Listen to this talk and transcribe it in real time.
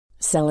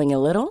Selling a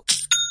little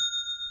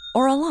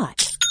or a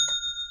lot?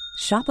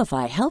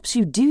 Shopify helps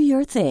you do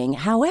your thing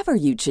however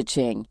you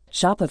cha-ching.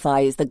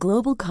 Shopify is the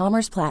global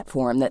commerce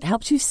platform that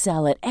helps you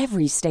sell at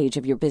every stage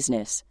of your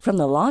business. From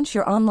the launch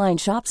your online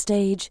shop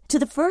stage to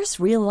the first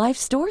real-life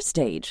store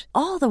stage,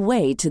 all the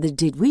way to the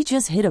did we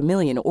just hit a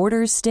million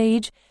orders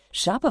stage.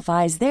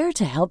 Shopify is there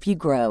to help you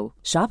grow.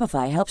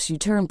 Shopify helps you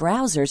turn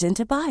browsers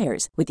into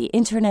buyers with the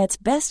internet's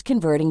best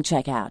converting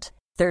checkout.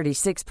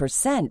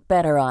 36%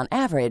 better on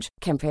average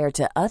compared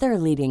to other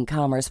leading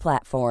commerce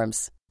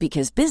platforms.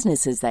 Because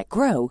businesses that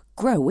grow,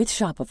 grow with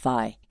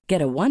Shopify.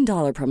 Get a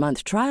 $1 per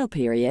month trial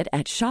period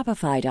at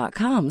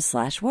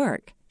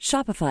shopify.com/work.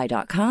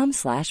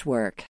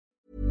 Shopify.com/work.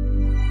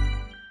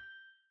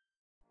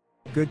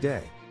 Good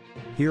day.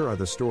 Here are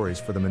the stories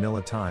for the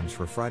Manila Times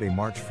for Friday,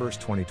 March 1,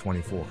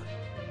 2024.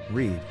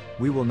 Read,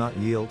 "We will not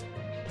yield."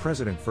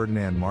 President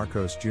Ferdinand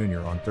Marcos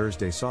Jr. on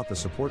Thursday sought the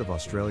support of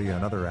Australia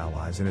and other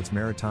allies in its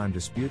maritime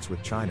disputes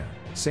with China,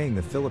 saying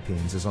the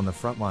Philippines is on the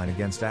front line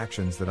against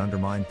actions that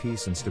undermine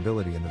peace and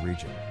stability in the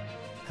region.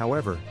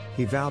 However,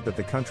 he vowed that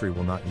the country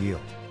will not yield.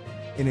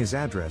 In his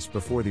address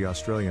before the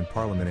Australian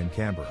Parliament in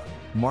Canberra,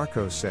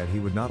 Marcos said he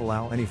would not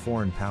allow any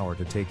foreign power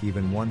to take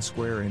even 1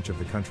 square inch of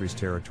the country's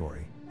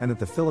territory, and that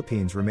the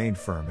Philippines remained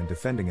firm in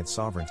defending its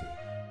sovereignty.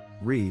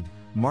 Read,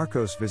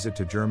 Marcos' visit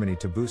to Germany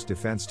to boost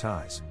defense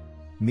ties.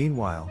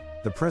 Meanwhile,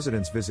 the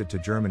president's visit to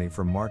Germany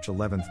from March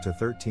 11 to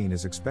 13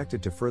 is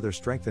expected to further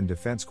strengthen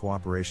defense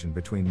cooperation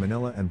between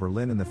Manila and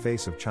Berlin in the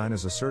face of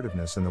China's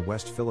assertiveness in the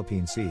West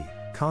Philippine Sea,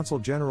 Consul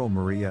General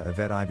Maria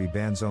Yvette Ivy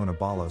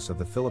Banzon-Abalos of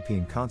the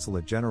Philippine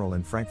Consulate General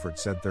in Frankfurt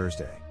said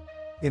Thursday.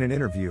 In an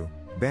interview,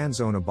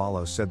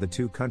 Banzon-Abalos said the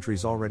two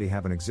countries already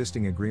have an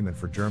existing agreement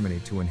for Germany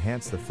to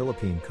enhance the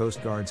Philippine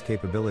Coast Guard's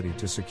capability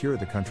to secure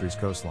the country's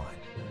coastline.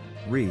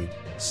 Read,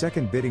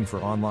 second bidding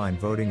for online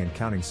voting and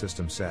counting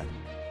system set.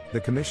 The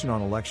Commission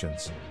on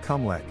Elections,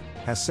 COMELEC,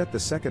 has set the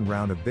second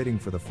round of bidding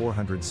for the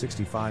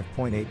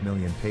 465.8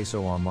 million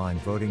peso online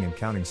voting and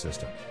counting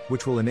system,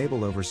 which will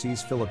enable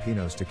overseas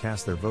Filipinos to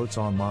cast their votes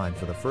online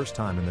for the first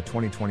time in the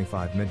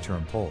 2025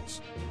 midterm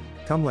polls.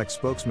 COMELEC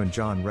spokesman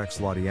John Rex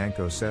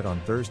Laudianco said on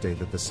Thursday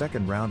that the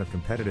second round of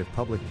competitive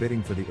public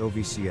bidding for the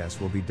OVCS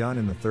will be done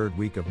in the third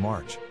week of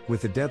March,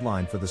 with the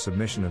deadline for the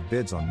submission of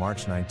bids on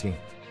March 19.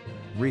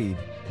 Read,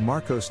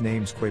 Marcos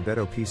names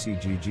Quebedo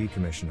PCGG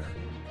Commissioner.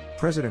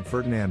 President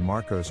Ferdinand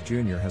Marcos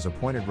Jr. has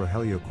appointed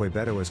Rogelio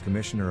Quebedo as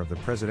Commissioner of the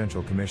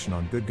Presidential Commission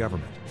on Good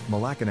Government,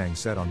 Malacanang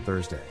said on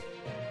Thursday.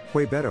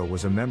 Quebedo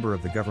was a member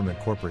of the Government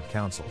Corporate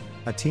Council,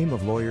 a team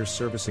of lawyers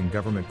servicing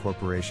government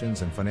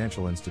corporations and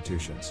financial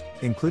institutions,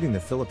 including the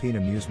Philippine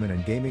Amusement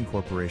and Gaming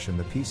Corporation.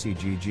 The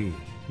PCGG,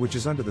 which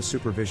is under the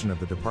supervision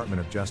of the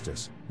Department of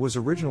Justice, was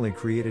originally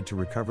created to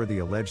recover the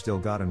alleged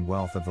ill-gotten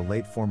wealth of the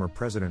late former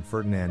President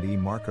Ferdinand E.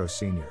 Marcos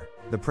Sr.,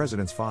 the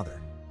president's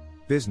father.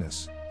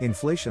 Business,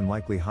 inflation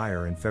likely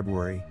higher in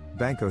February,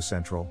 Bangko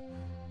Sentral.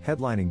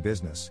 Headlining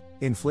business,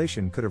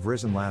 inflation could have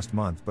risen last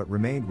month but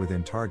remained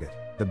within target,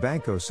 the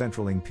Bangko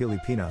Sentral ng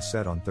Pilipinas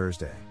said on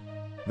Thursday.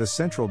 The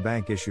central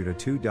bank issued a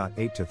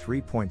 2.8 to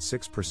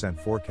 3.6%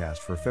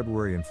 forecast for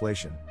February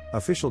inflation,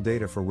 official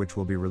data for which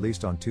will be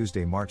released on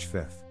Tuesday, March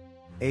 5.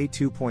 A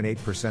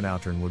 2.8%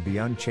 outturn would be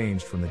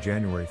unchanged from the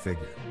January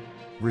figure.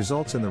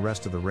 Results in the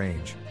rest of the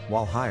range,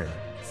 while higher,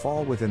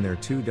 fall within their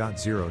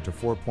 2.0 to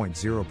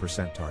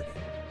 4.0% target.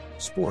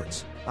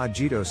 Sports,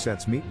 Agito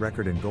sets meet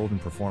record in golden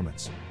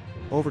performance.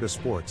 Over to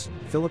sports,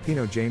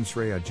 Filipino James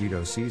Ray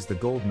Agito seized the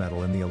gold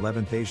medal in the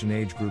 11th Asian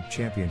Age Group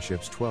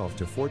Championships 12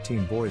 to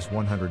 14 boys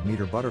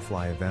 100-meter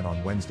butterfly event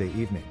on Wednesday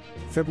evening,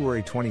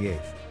 February 28,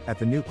 at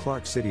the new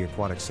Clark City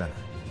Aquatic Center.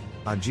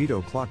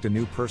 Agito clocked a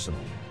new personal,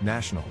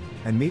 national,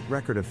 and meet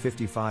record of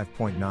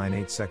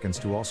 55.98 seconds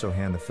to also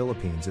hand the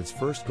Philippines its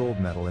first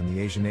gold medal in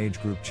the Asian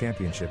Age Group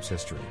Championships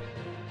history.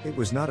 It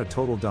was not a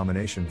total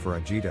domination for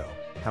Agito,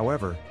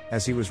 however,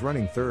 as he was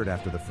running third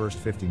after the first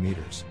 50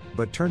 meters,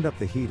 but turned up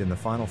the heat in the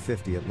final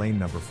 50 at lane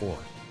number 4.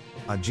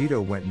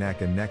 Agito went neck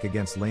and neck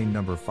against lane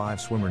number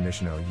 5 swimmer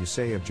Nishino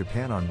Yusei of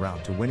Japan en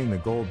route to winning the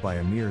gold by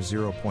a mere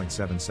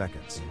 0.7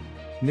 seconds.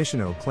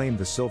 Nishino claimed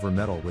the silver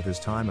medal with his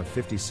time of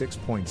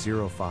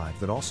 56.05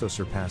 that also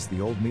surpassed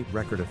the old meet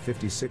record of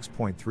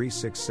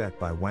 56.36 set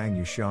by Wang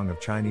Yuxiang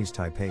of Chinese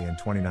Taipei in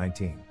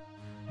 2019.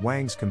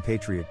 Wang's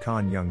compatriot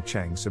Kan Young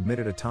Cheng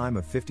submitted a time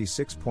of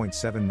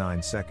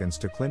 56.79 seconds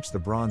to clinch the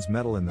bronze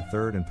medal in the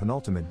third and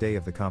penultimate day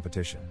of the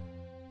competition.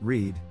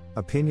 Read,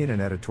 opinion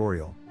and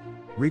editorial.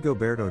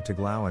 Rigoberto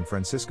Tiglao and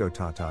Francisco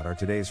Tatat are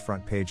today's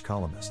front page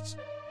columnists.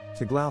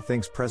 Tiglao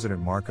thinks President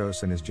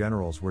Marcos and his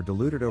generals were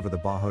deluded over the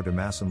Bajo de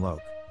Masinloc,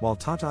 while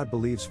Tatat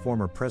believes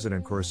former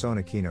President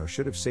Corazon Aquino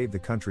should have saved the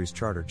country's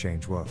charter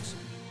change woes.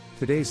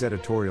 Today's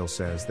editorial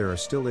says there are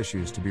still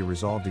issues to be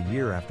resolved a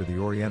year after the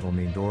Oriental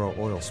Mindoro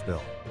oil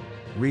spill.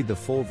 Read the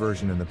full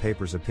version in the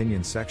paper's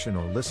opinion section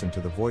or listen to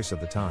the Voice of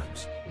the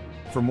Times.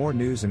 For more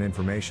news and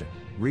information,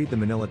 read the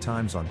Manila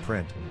Times on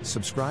print,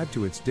 subscribe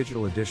to its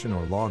digital edition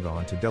or log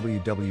on to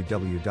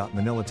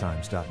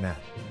www.manilatimes.net.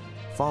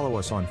 Follow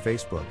us on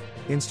Facebook,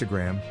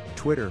 Instagram,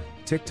 Twitter,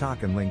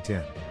 TikTok and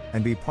LinkedIn.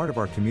 and be part of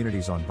our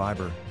communities on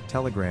Viber,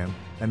 Telegram,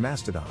 and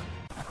Mastodon.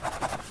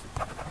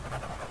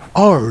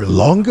 Our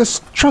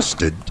longest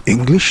trusted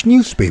English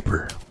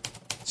newspaper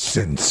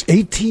since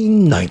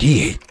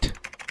 1898.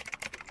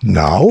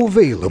 Now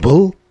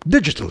available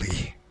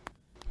digitally.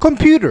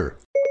 Computer,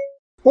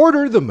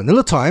 order the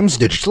Manila Times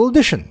Digital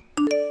Edition.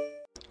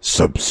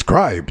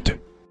 Subscribed.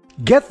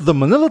 Get the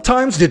Manila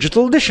Times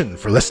Digital Edition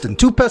for less than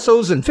 2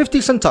 pesos and 50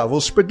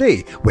 centavos per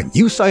day when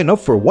you sign up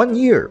for 1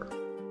 year.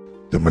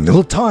 The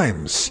Manila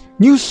Times,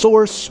 news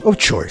source of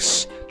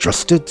choice,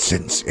 trusted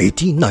since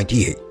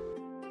 1898.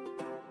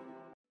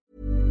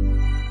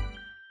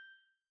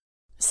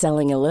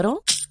 Selling a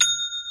little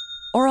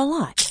or a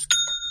lot?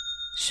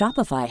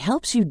 Shopify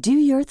helps you do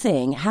your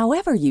thing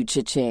however you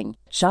cha-ching.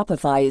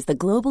 Shopify is the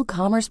global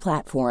commerce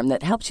platform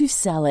that helps you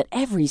sell at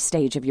every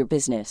stage of your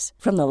business.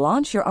 From the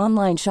launch your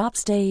online shop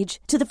stage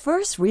to the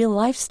first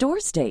real-life store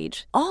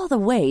stage, all the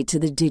way to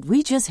the did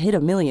we just hit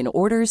a million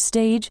orders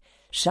stage.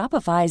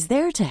 Shopify is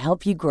there to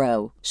help you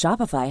grow.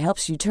 Shopify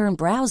helps you turn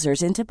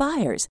browsers into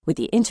buyers with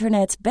the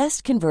internet's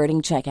best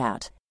converting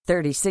checkout.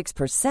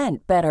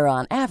 36% better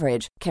on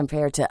average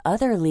compared to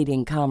other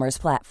leading commerce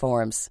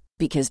platforms.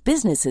 Because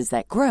businesses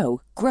that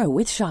grow, grow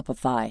with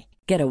Shopify.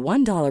 Get a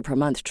 $1 per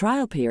month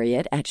trial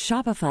period at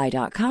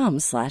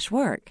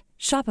shopify.com/work.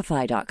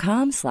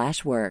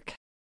 Shopify.com/work.